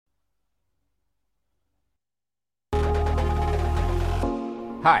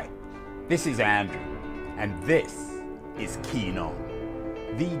Hi, this is Andrew, and this is Keen On,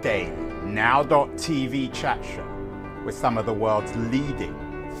 the daily now.tv chat show with some of the world's leading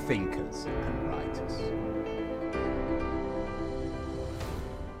thinkers and writers.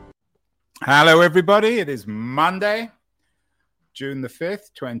 Hello, everybody. It is Monday, June the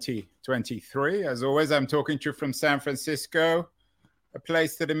 5th, 2023. As always, I'm talking to you from San Francisco, a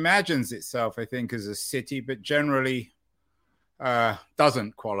place that imagines itself, I think, as a city, but generally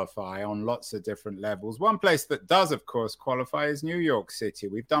doesn't qualify on lots of different levels. One place that does, of course, qualify is New York City.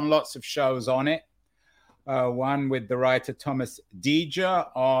 We've done lots of shows on it. One with the writer Thomas Deja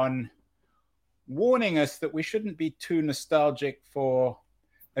on warning us that we shouldn't be too nostalgic for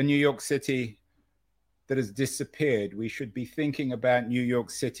a New York City that has disappeared. We should be thinking about New York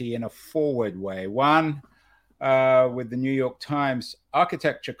City in a forward way. One with the New York Times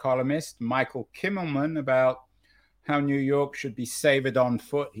architecture columnist Michael Kimmelman about how New York should be savored on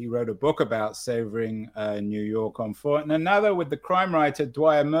foot. He wrote a book about savoring New York on foot. And another with the crime writer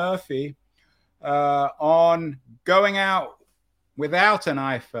Dwyer Murphy on going out without an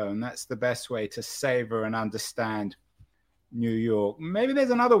iPhone. That's the best way to savor and understand New York. Maybe there's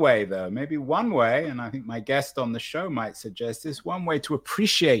another way, though. Maybe one way, and I think my guest on the show might suggest this, one way to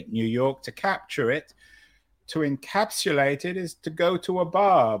appreciate New York, to capture it, to encapsulate it, is to go to a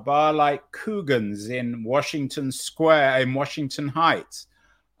bar like Coogan's in Washington Square, in Washington Heights,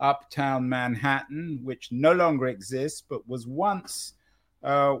 uptown Manhattan, which no longer exists, but was once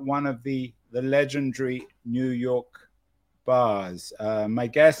one of the legendary New York bars. My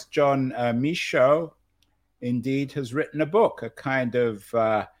guest, Jon Michaud, indeed has written a book, a kind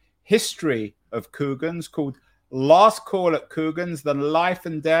of history of Coogan's called Last Call at Coogan's, The Life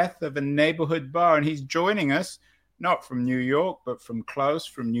and Death of a Neighborhood Bar. And he's joining us, not from New York, but from close,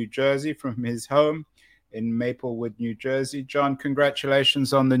 from New Jersey, from his home in Maplewood, New Jersey. Jon,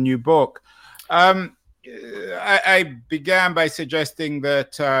 congratulations on the new book. I began by suggesting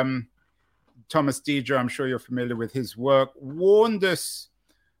that Thomas Deja, I'm sure you're familiar with his work, warned us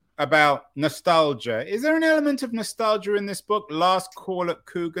about nostalgia. Is there an element of nostalgia in this book, Last Call at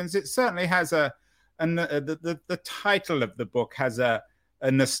Coogan's? It certainly has and the title of the book has a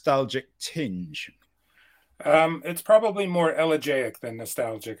nostalgic tinge. It's probably more elegiac than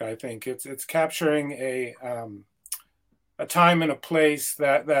nostalgic. I think it's capturing a time and a place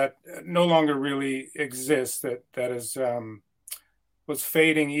that no longer really exists. That is was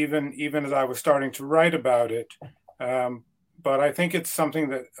fading even as I was starting to write about it. But I think it's something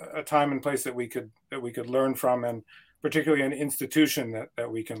that a time and place that we could learn from, and particularly an institution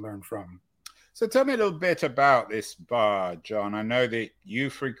that we can learn from. So tell me a little bit about this bar, Jon. I know that you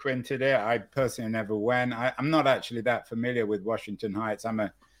frequented it. I personally never went. I'm not actually that familiar with Washington Heights. I'm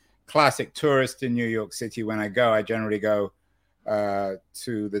a classic tourist in New York City. When I go, I generally go to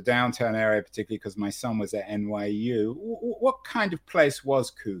the downtown area, particularly because my son was at NYU. What kind of place was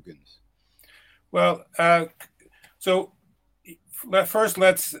Coogan's? Well, so first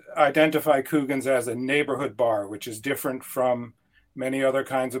let's identify Coogan's as a neighborhood bar, which is different from many other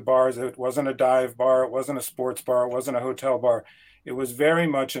kinds of bars. It wasn't a dive bar, it wasn't a sports bar, it wasn't a hotel bar. It was very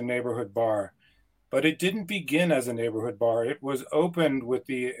much a neighborhood bar. But it didn't begin as a neighborhood bar. It was opened with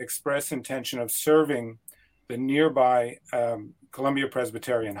the express intention of serving the nearby Columbia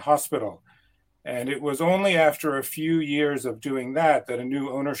Presbyterian Hospital. And it was only after a few years of doing that a new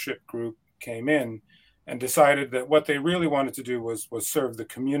ownership group came in and decided that what they really wanted to do was serve the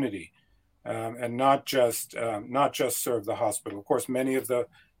community. And not just serve the hospital. Of course, many of the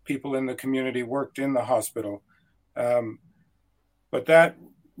people in the community worked in the hospital, but that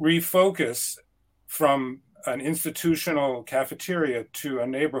refocus from an institutional cafeteria to a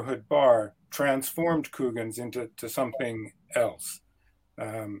neighborhood bar transformed Coogan's into something else.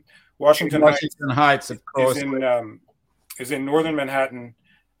 Washington Heights, of course, is in northern Manhattan.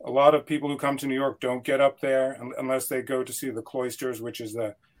 A lot of people who come to New York don't get up there unless they go to see the Cloisters, which is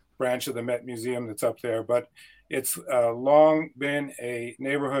the branch of the Met Museum that's up there. But it's long been a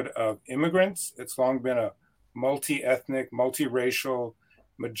neighborhood of immigrants. It's long been a multi-ethnic, multiracial,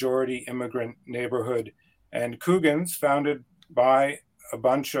 majority immigrant neighborhood. And Coogan's, founded by a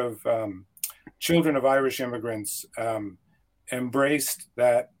bunch of children of Irish immigrants, embraced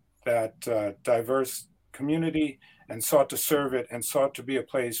that diverse community and sought to serve it and sought to be a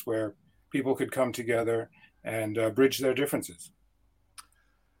place where people could come together and bridge their differences.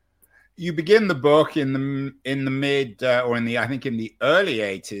 You begin the book in the mid or in the early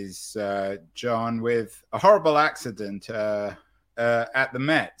 80s, Jon, with a horrible accident at the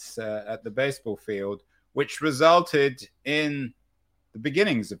Mets at the baseball field, which resulted in the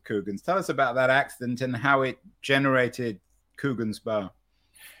beginnings of Coogan's. Tell us about that accident and how it generated Coogan's Bar.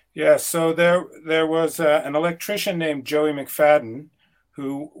 Yeah, so there was an electrician named Joey McFadden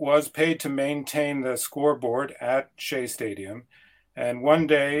who was paid to maintain the scoreboard at Shea Stadium. And one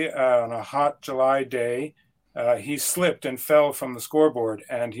day, on a hot July day, he slipped and fell from the scoreboard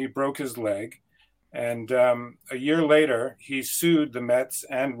and he broke his leg. And a year later, he sued the Mets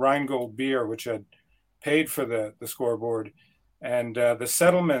and Rheingold Beer, which had paid for the scoreboard. And the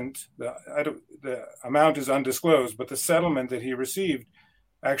settlement, the amount is undisclosed, but the settlement that he received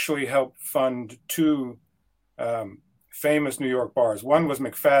actually helped fund two famous New York bars. One was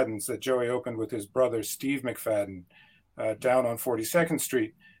McFadden's that Joey opened with his brother, Steve McFadden, down on 42nd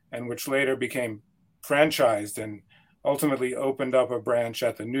Street, and which later became franchised and ultimately opened up a branch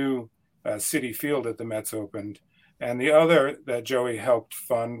at the new Citi Field that the Mets opened. And the other that Joey helped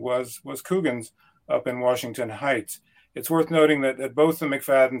fund was Coogan's up in Washington Heights. It's worth noting that both the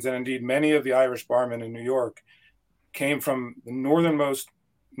McFaddens and indeed many of the Irish barmen in New York came from the northernmost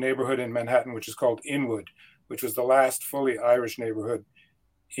neighborhood in Manhattan, which is called Inwood, which was the last fully Irish neighborhood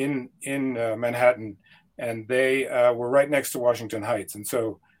in Manhattan. And they were right next to Washington Heights. And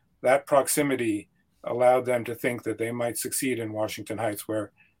so that proximity allowed them to think that they might succeed in Washington Heights,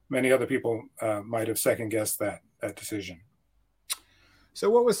 where many other people might have second-guessed that decision. So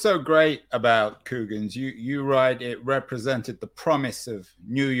what was so great about Coogan's? You write it represented the promise of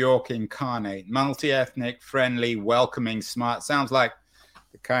New York incarnate, multi-ethnic, friendly, welcoming, smart. Sounds like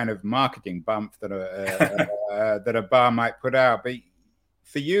the kind of marketing bump that that a bar might put out. But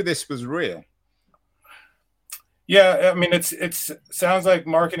for you, this was real. Yeah, I mean, it sounds like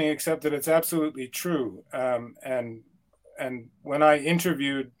marketing, except that it's absolutely true. And when I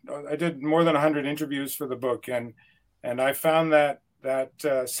interviewed, I did more than 100 interviews for the book, and I found that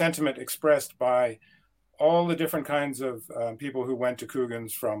sentiment expressed by all the different kinds of people who went to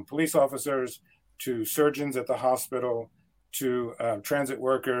Coogan's, from police officers to surgeons at the hospital to transit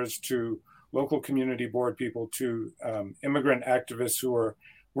workers to local community board people to immigrant activists who were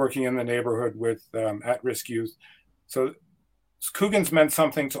working in the neighborhood with at-risk youth. So Coogan's meant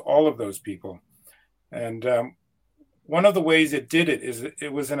something to all of those people. And one of the ways it did it is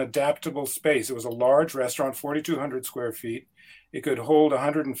it was an adaptable space. It was a large restaurant, 4,200 square feet. It could hold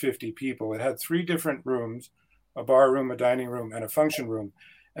 150 people. It had 3 different rooms, a bar room, a dining room, and a function room.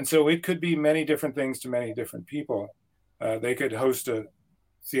 And so it could be many different things to many different people. They could host a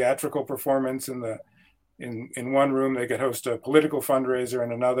theatrical performance in one room. They could host a political fundraiser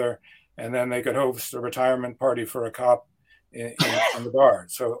in another, and then they could host a retirement party for a cop in the bar.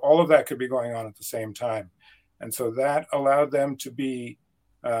 So all of that could be going on at the same time. And so that allowed them to be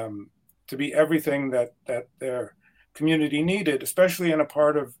everything that their community needed, especially in a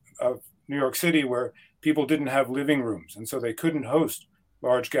part of New York City where people didn't have living rooms. And so they couldn't host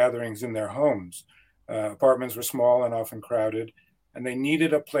large gatherings in their homes. Apartments were small and often crowded, and they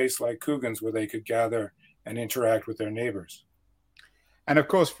needed a place like Coogan's where they could gather and interact with their neighbors. And of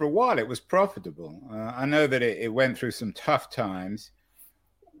course, for a while, it was profitable. I know that it went through some tough times.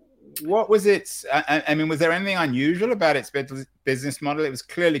 What was its, I mean, was there anything unusual about its business model? It was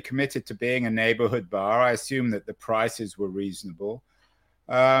clearly committed to being a neighborhood bar. I assume that the prices were reasonable.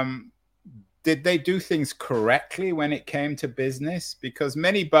 Did they do things correctly when it came to business? Because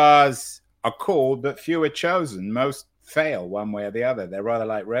many bars are called, but few are chosen. Most fail one way or the other. They're rather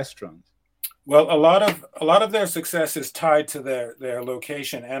like restaurants. Well, a lot of their success is tied to their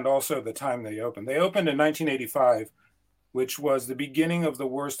location and also the time they opened. They opened in 1985, which was the beginning of the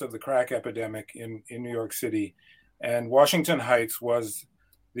worst of the crack epidemic in New York City. And Washington Heights was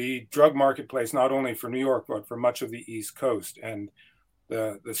the drug marketplace, not only for New York, but for much of the East Coast. And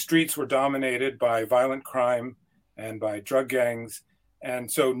the streets were dominated by violent crime and by drug gangs.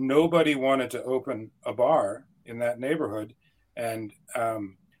 And so nobody wanted to open a bar in that neighborhood. And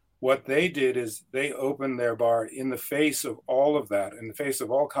what they did is they opened their bar in the face of all of that, in the face of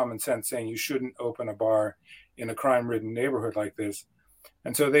all common sense, saying you shouldn't open a bar in a crime-ridden neighborhood like this.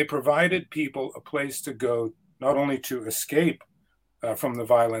 And so they provided people a place to go, not only to escape from the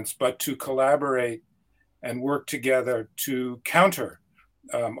violence, but to collaborate and work together to counter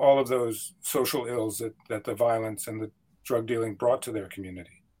all of those social ills that the violence and the drug dealing brought to their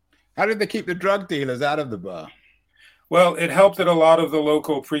community. How did they keep the drug dealers out of the bar? Well, it helped that a lot of the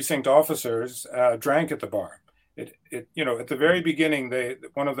local precinct officers drank at the bar. At the very beginning,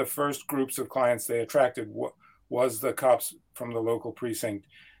 one of the first groups of clients they attracted was the cops from the local precinct,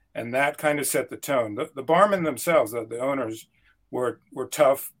 and that kind of set the tone. The barmen themselves, the owners, were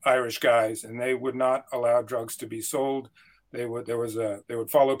tough Irish guys, and they would not allow drugs to be sold. They would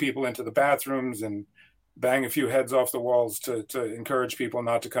follow people into the bathrooms and bang a few heads off the walls to encourage people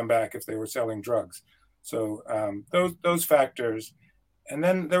not to come back if they were selling drugs. So those factors,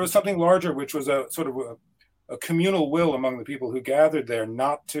 then there was something larger, which was a sort of a communal will among the people who gathered there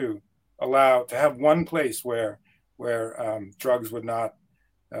not to allow to have one place where drugs would not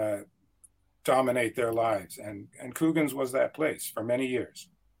dominate their lives. And Coogan's was that place for many years.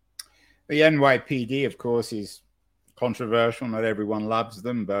 The NYPD, of course, is controversial. Not everyone loves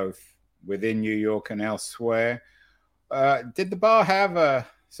them, both within New York and elsewhere. Did the bar have a,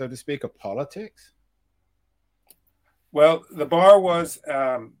 so to speak, a politics? Well, the bar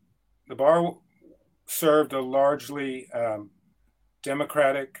served a largely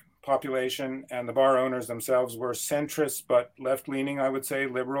Democratic population, and the bar owners themselves were centrist but left-leaning, I would say,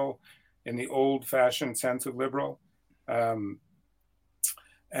 liberal in the old-fashioned sense of liberal. Of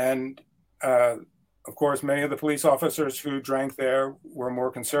course, many of the police officers who drank there were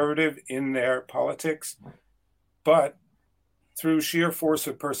more conservative in their politics, but through sheer force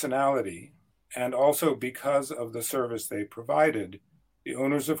of personality, and also because of the service they provided, the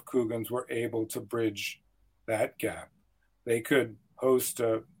owners of Coogan's were able to bridge that gap. They could host,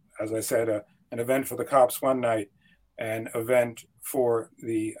 as I said, an event for the cops one night, an event for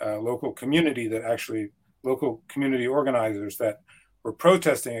the local community local community organizers that were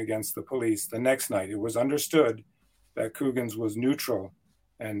protesting against the police the next night. It was understood that Coogan's was neutral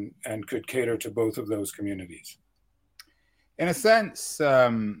and could cater to both of those communities. In a sense,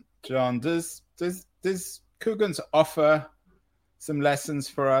 Jon, does Coogan's offer some lessons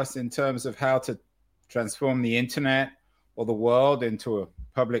for us in terms of how to transform the internet or the world into a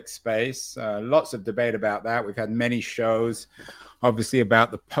public space? Lots of debate about that. We've had many shows, obviously,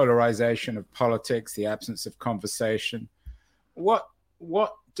 about the polarization of politics, the absence of conversation. What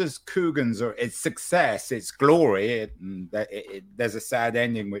does Coogan's, or its success, its glory, there's a sad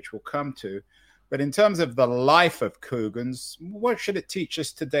ending which we'll come to, but in terms of the life of Coogan's, what should it teach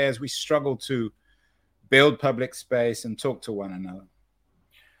us today as we struggle to build public space and talk to one another?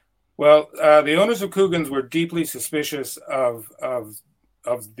 Well, the owners of Coogan's were deeply suspicious of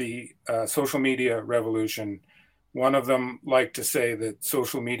the social media revolution. One of them liked to say that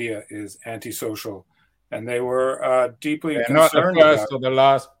social media is antisocial, and they were deeply concerned. Not the first or the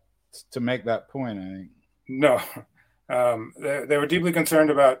last to make that point, I think. No, they were deeply concerned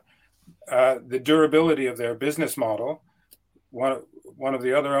about the durability of their business model. One of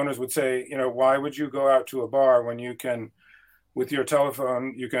the other owners would say, why would you go out to a bar when you can, with your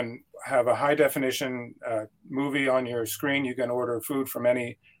telephone, you can have a high definition movie on your screen. You can order food from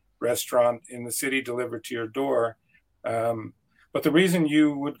any restaurant in the city delivered to your door. But the reason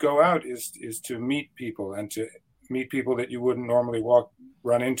you would go out is to meet people, and to meet people that you wouldn't normally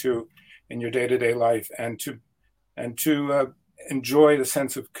run into in your day-to-day life, and to enjoy the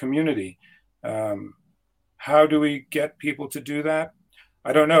sense of community. How do we get people to do that?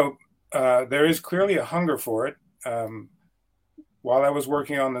 I don't know. There is clearly a hunger for it. While I was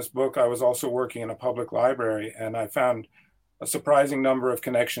working on this book, I was also working in a public library, and I found a surprising number of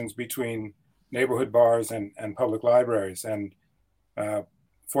connections between neighborhood bars and public libraries. And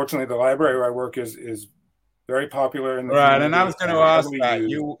fortunately, the library where I work is very popular in the right. And I was going to ask that.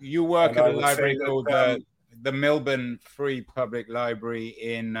 You work at a library called the Milburn Free Public Library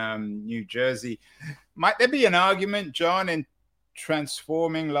in New Jersey. Might there be an argument, Jon, in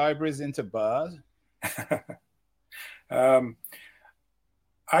transforming libraries into bars?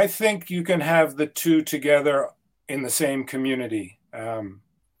 I think you can have the two together in the same community,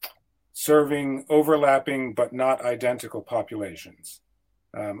 serving overlapping but not identical populations.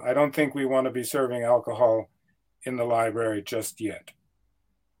 I don't think we want to be serving alcohol in the library just yet.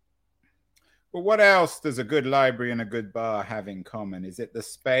 Well, what else does a good library and a good bar have in common? Is it the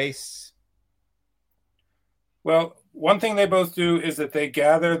space? Well, one thing they both do is that they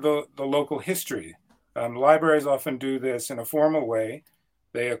gather the local history. Libraries often do this in a formal way.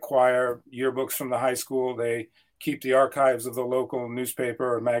 They acquire yearbooks from the high school. They keep the archives of the local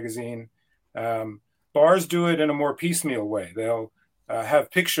newspaper or magazine. Bars do it in a more piecemeal way. They'll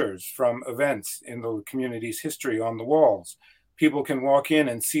have pictures from events in the community's history on the walls. People can walk in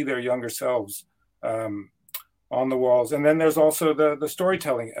and see their younger selves on the walls. And then there's also the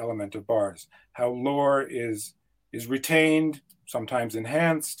storytelling element of bars, how lore is retained, sometimes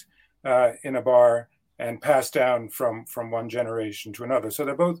enhanced in a bar, and passed down from one generation to another. So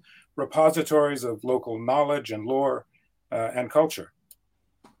they're both repositories of local knowledge and lore and culture.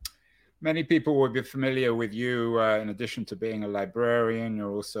 Many people will be familiar with you. In addition to being a librarian,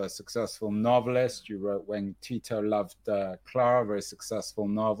 you're also a successful novelist. You wrote When Tito Loved Clara, a very successful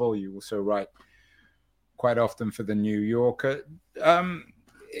novel. You also write quite often for The New Yorker.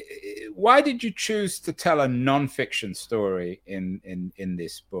 Why did you choose to tell a nonfiction story in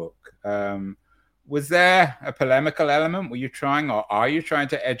this book? Was there a polemical element? Were you trying, or are you trying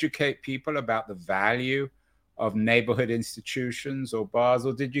to educate people about the value of neighborhood institutions or bars,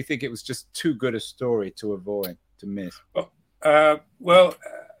 or did you think it was just too good a story to avoid, to miss? Well,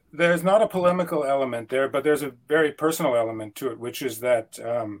 there's not a polemical element there, but there's a very personal element to it, which is that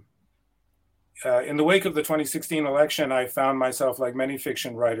in the wake of the 2016 election, I found myself, like many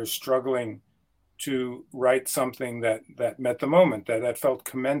fiction writers, struggling to write something that met the moment, that felt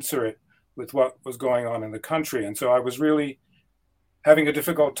commensurate with what was going on in the country. And so I was really having a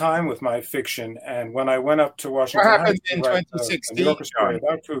difficult time with my fiction. And when I went up to What Washington happened Heights to in write a New 2016, Yorker story Jon?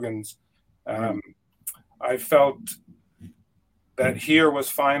 about Coogan's, I felt that here was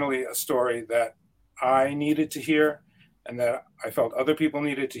finally a story that I needed to hear and that I felt other people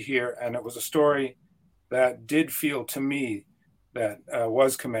needed to hear. And it was a story that did feel to me that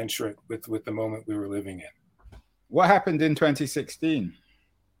was commensurate with the moment we were living in. What happened in 2016?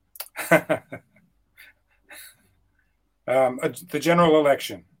 The general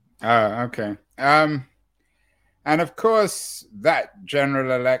election. Oh, okay. And of course, that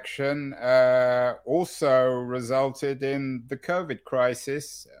general election also resulted in the COVID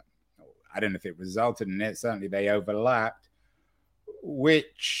crisis. I don't know if it resulted in it. Certainly, they overlapped,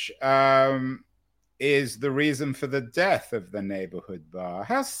 which is the reason for the death of the neighborhood bar.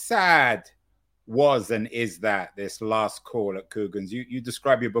 How sad was and is that, this last call at Coogan's? You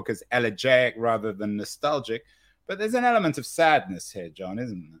describe your book as elegiac rather than nostalgic, but there's an element of sadness here, Jon,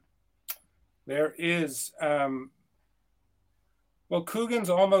 isn't there? There is. Well, Coogan's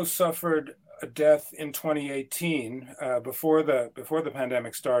almost suffered a death in 2018 before the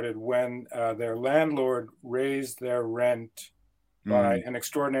pandemic started, when their landlord raised their rent by an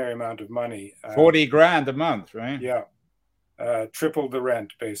extraordinary amount of money. 40 grand a month, right? Yeah. Tripled the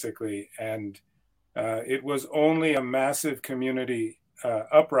rent, basically. And it was only a massive community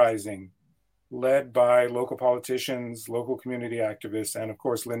uprising led by local politicians, local community activists, and of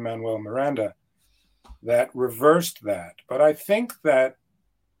course, Lin-Manuel Miranda, that reversed that. But I think that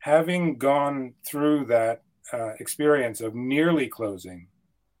having gone through that experience of nearly closing,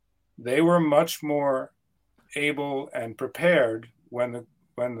 they were much more able and prepared when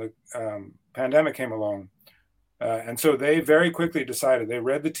the pandemic came along. And so they very quickly decided, they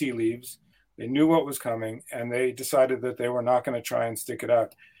read the tea leaves, they knew what was coming, and they decided that they were not going to try and stick it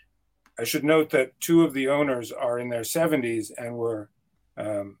out. I should note that two of the owners are in their 70s and were,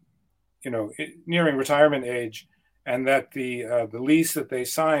 nearing retirement age, and that the lease that they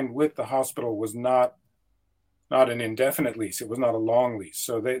signed with the hospital was not an indefinite lease. It was not a long lease.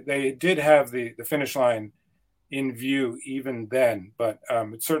 So they did have the finish line in view even then, but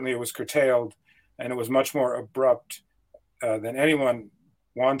it was curtailed, and it was much more abrupt than anyone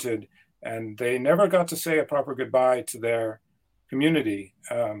wanted. And they never got to say a proper goodbye to their community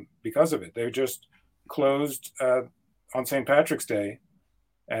because of it. They just closed on St. Patrick's Day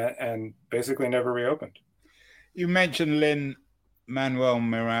and basically never reopened. You mentioned Lin-Manuel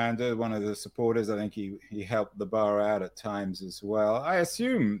Miranda, one of the supporters. I think he helped the bar out at times as well. I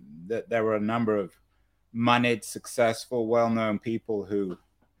assume that there were a number of moneyed, successful, well-known people who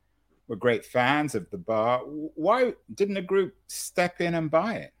were great fans of the bar. Why didn't the group step in and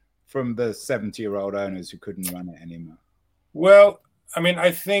buy it from the 70-year-old owners who couldn't run it anymore? Well, I mean,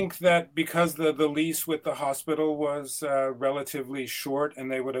 I think that because the lease with the hospital was relatively short, and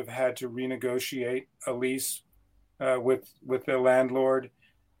they would have had to renegotiate a lease with their landlord,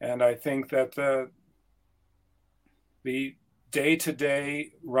 and I think that the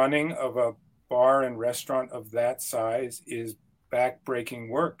day-to-day running of a bar and restaurant of that size is back-breaking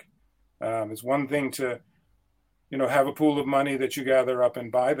work. It's one thing to have a pool of money that you gather up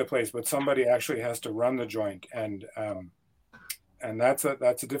and buy the place, but somebody actually has to run the joint, and that's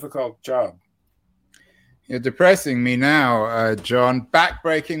a difficult job. You're depressing me now, Jon.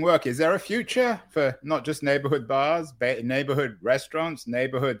 Backbreaking work. Is there a future for not just neighborhood bars, neighborhood restaurants,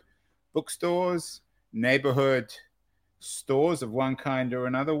 neighborhood bookstores, neighborhood stores of one kind or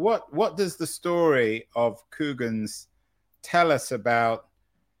another? What does the story of Coogan's tell us about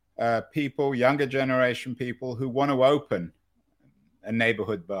people, younger generation people, who want to open a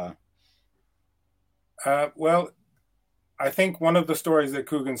neighborhood bar? Well, I think one of the stories that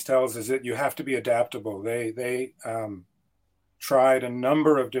Coogan's tells is that you have to be adaptable. They tried a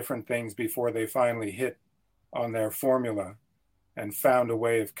number of different things before they finally hit on their formula and found a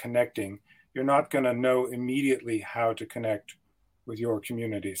way of connecting. You're not going to know immediately how to connect with your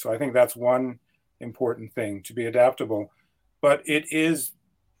community. So I think that's one important thing, to be adaptable. But it is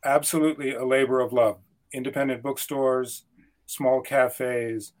absolutely a labor of love. Independent bookstores, small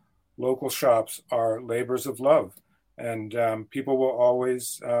cafes, local shops are labors of love. And people will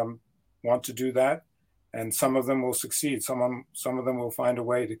always want to do that, and some of them will succeed. Some of them will find a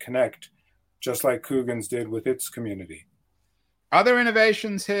way to connect, just like Coogan's did with its community. Other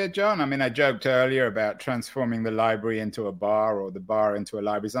innovations here, Jon? I mean, I joked earlier about transforming the library into a bar or the bar into a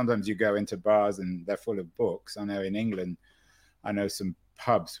library. Sometimes you go into bars and they're full of books. I know in England, I know some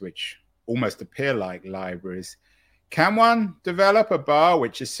pubs which almost appear like libraries. Can one develop a bar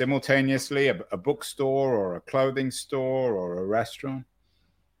which is simultaneously a bookstore or a clothing store or a restaurant?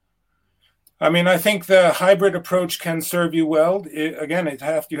 I mean, I think the hybrid approach can serve you well. You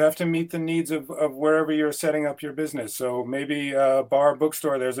have to meet the needs of wherever you're setting up your business. So maybe a bar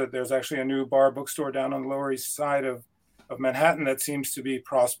bookstore. There's actually a new bar bookstore down on the Lower East Side of Manhattan that seems to be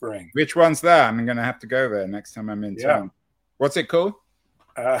prospering. Which one's that? I'm going to have to go there next time I'm in town. What's it called?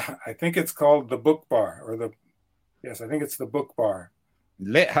 I think it's called the Book Bar, I think it's the Book Bar.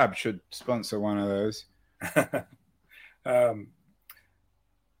 LitHub should sponsor one of those.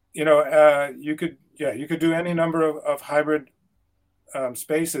 You could do any number of hybrid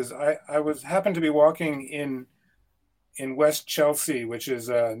spaces. I happened to be walking in West Chelsea, which is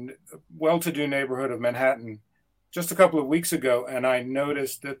a well-to-do neighborhood of Manhattan, just a couple of weeks ago, and I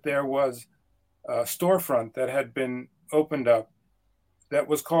noticed that there was a storefront that had been opened up that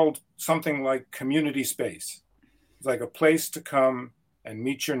was called something like community space. It's like a place to come and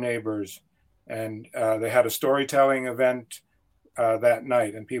meet your neighbors, and they had a storytelling event that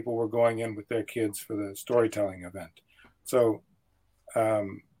night, and people were going in with their kids for the storytelling event. So,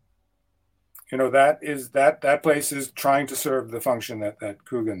 that place is trying to serve the function that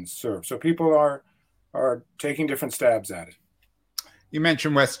Coogan serves. So people are taking different stabs at it. You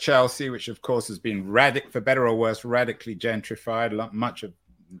mentioned West Chelsea, which of course has been for better or worse, radically gentrified, much of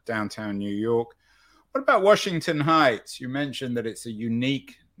downtown New York. What about Washington Heights? You mentioned that it's a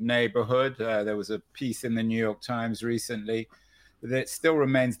unique neighborhood. There was a piece in the New York Times recently that it still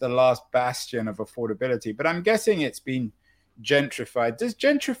remains the last bastion of affordability, but I'm guessing it's been gentrified. Does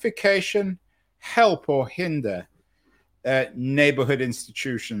gentrification help or hinder neighborhood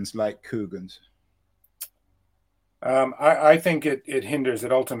institutions like Coogan's? I think it hinders.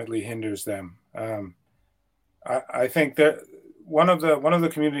 It ultimately hinders them. I think that one of the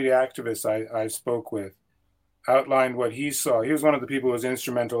community activists I spoke with outlined what he saw. He was one of the people who was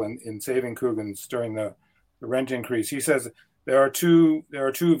instrumental in saving Coogan's during the rent increase. He says there are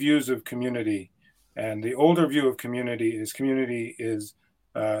two views of community, and the older view of community is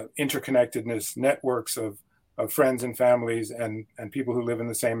interconnectedness, networks of friends and families and people who live in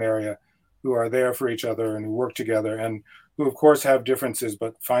the same area, who are there for each other and who work together, and who of course have differences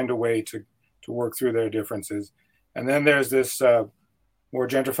but find a way to work through their differences. And then there's this more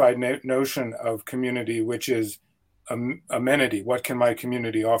gentrified notion of community, which is amenity. What can my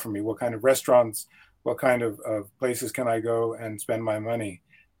community offer me? What kind of restaurants, what kind of places can I go and spend my money?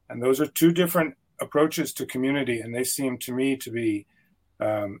 And those are two different approaches to community, and they seem to me to be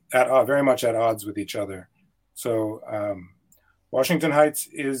very much at odds with each other. So Washington Heights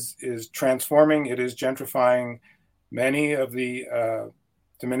is transforming. It is gentrifying. Many of the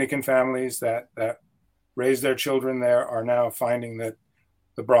Dominican families that raise their children there are now finding that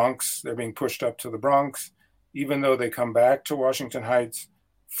the Bronx, they're being pushed up to the Bronx, even though they come back to Washington Heights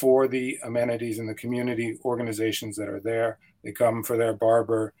for the amenities and the community organizations that are there. They come for their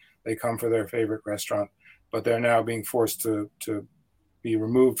barber, they come for their favorite restaurant, but they're now being forced to be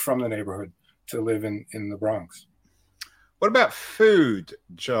removed from the neighborhood to live in the Bronx. What about food,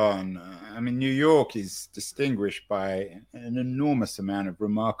 Jon? I mean, New York is distinguished by an enormous amount of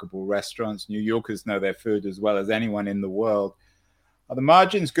remarkable restaurants. New Yorkers know their food as well as anyone in the world. Are the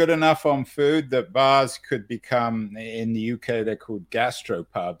margins good enough on food that bars could become, in the UK, they're called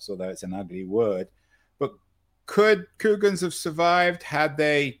gastropubs, although it's an ugly word. But could Coogan's have survived had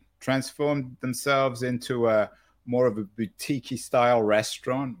they transformed themselves into more of a boutique style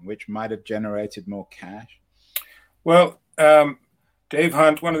restaurant, which might have generated more cash? Well, Dave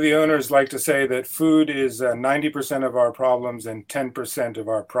Hunt, one of the owners, liked to say that food is 90% of our problems and 10% of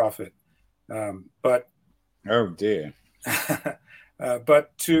our profit. But oh dear.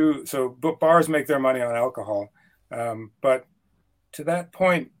 But bars make their money on alcohol. But to that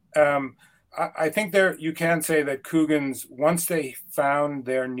point, I think you can say that Coogan's, once they found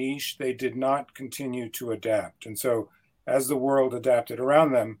their niche, they did not continue to adapt. And so as the world adapted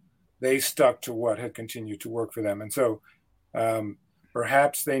around them, they stuck to what had continued to work for them. And so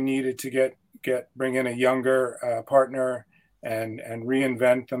perhaps they needed to bring in a younger partner and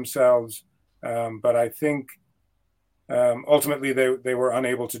reinvent themselves. But I think ultimately they were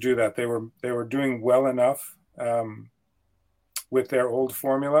unable to do that. They were doing well enough with their old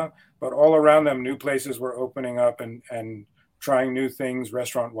formula, but all around them, new places were opening up and trying new things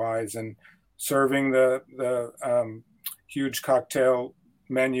restaurant-wise and serving the huge cocktail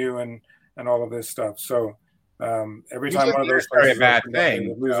menu and all of this stuff. So every time one of those places opened up,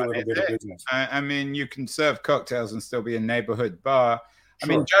 they lose a little bit of business. I mean, you can serve cocktails and still be a neighborhood bar. I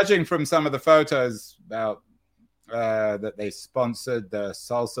mean, judging from some of the photos about that they sponsored, the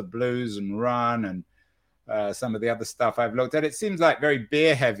Salsa Blues and Run and some of the other stuff I've looked at, it seems like very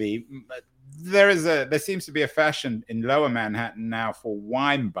beer heavy. There seems to be a fashion in Lower Manhattan now for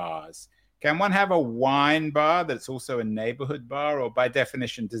wine bars. Can one have a wine bar that's also a neighborhood bar, or by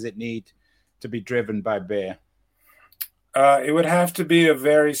definition, does it need to be driven by beer? It would have to be a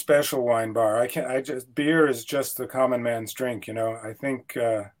very special wine bar. Beer is just the common man's drink, you know. I think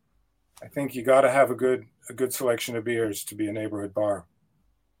you got to have a good selection of beers to be a neighborhood bar.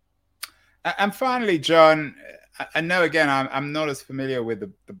 And finally, Jon, I know, again, I'm not as familiar with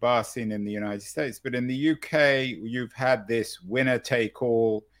the bar scene in the United States, but in the UK, you've had this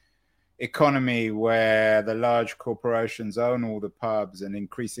winner-take-all economy where the large corporations own all the pubs and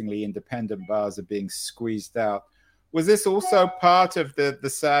increasingly independent bars are being squeezed out. Was this also part of the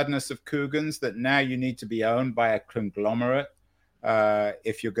sadness of Coogan's, that now you need to be owned by a conglomerate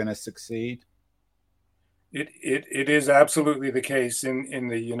if you're going to succeed? It is absolutely the case in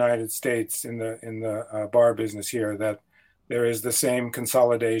the United States, in the bar business here, that there is the same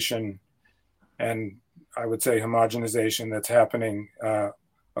consolidation and, I would say, homogenization that's happening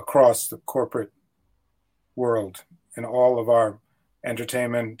across the corporate world in all of our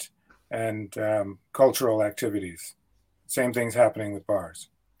entertainment and cultural activities. Same thing's happening with bars.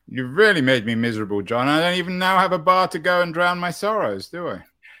 You really made me miserable, Jon. I don't even now have a bar to go and drown my sorrows, do I?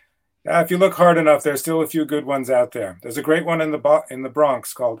 If you look hard enough, there's still a few good ones out there. There's a great one in the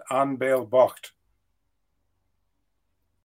Bronx called An Beil Bocht.